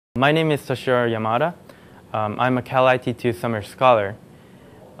My name is Toshiro Yamada. I'm a Cal IT2 summer scholar.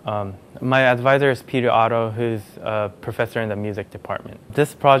 My advisor is Otto, who's a professor in the music department.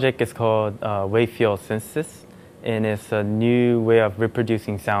 This project is called Wavefield synthesis, and it's a new way of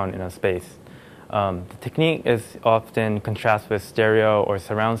reproducing sound in a space. The technique is often contrasted with stereo or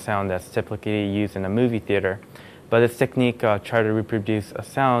surround sound that's typically used in a movie theater, but this technique tries to reproduce a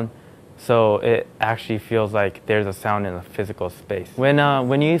sound so it actually feels like there's a sound in a physical space.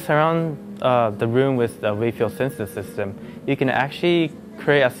 When you surround the room with the Wavefield synthesis system, you can actually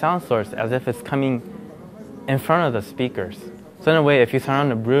create a sound source as if it's coming in front of the speakers. So in a way, if you surround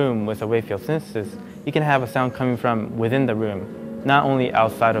the room with a Wavefield synthesis, you can have a sound coming from within the room, not only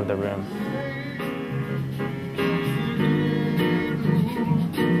outside of the room.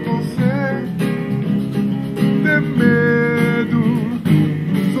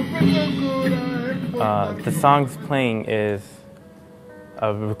 The song's playing is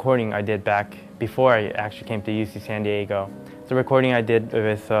a recording I did back before I actually came to UC San Diego. It's a recording I did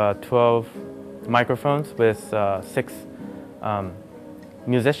with 12 microphones with 6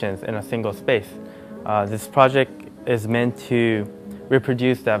 musicians in a single space. This project is meant to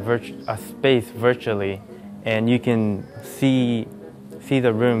reproduce that a space virtually, and you can see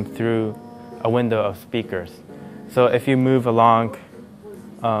the room through a window of speakers. So if you move along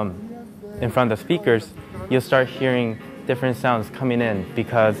in front of the speakers, you'll start hearing different sounds coming in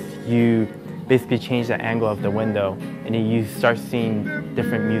because you basically change the angle of the window and you start seeing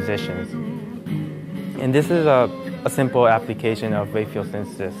different musicians. And this is a simple application of Wavefield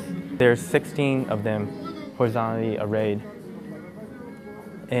synthesis. There's 16 of them horizontally arrayed.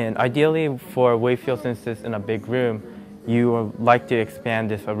 And ideally for Wavefield synthesis in a big room, you would like to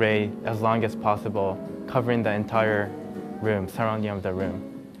expand this array as long as possible, covering the entire room, surrounding of the room.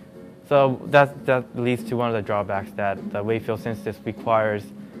 So that leads to one of the drawbacks, that the Wavefield synthesis requires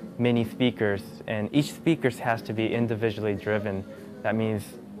many speakers, and each speaker has to be individually driven. That means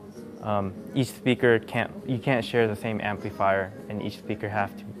each speaker you can't share the same amplifier, and each speaker has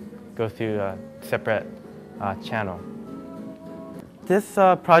to go through a separate channel. This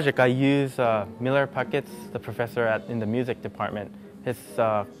project, I use Miller Puckett's, the professor in the music department, his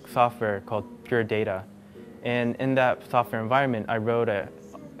software called Pure Data. And in that software environment, I wrote an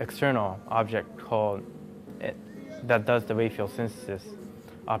external object that does the Wavefield synthesis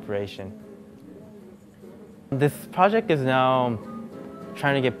operation. This project is now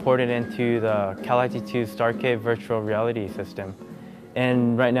trying to get ported into the Cal IT2 StarCave virtual reality system.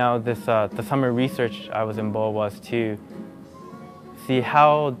 And right now, the summer research I was involved was to see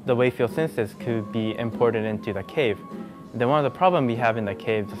how the Wavefield synthesis could be imported into the cave. Then one of the problems we have in the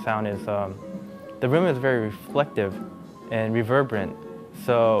cave, the sound is the room is very reflective and reverberant.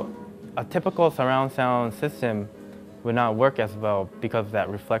 So a typical surround sound system would not work as well because of that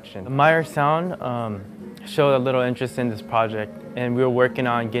reflection. Meyer Sound showed a little interest in this project, and we were working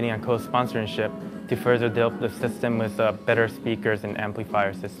on getting a co-sponsorship to further develop the system with better speakers and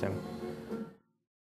amplifier system.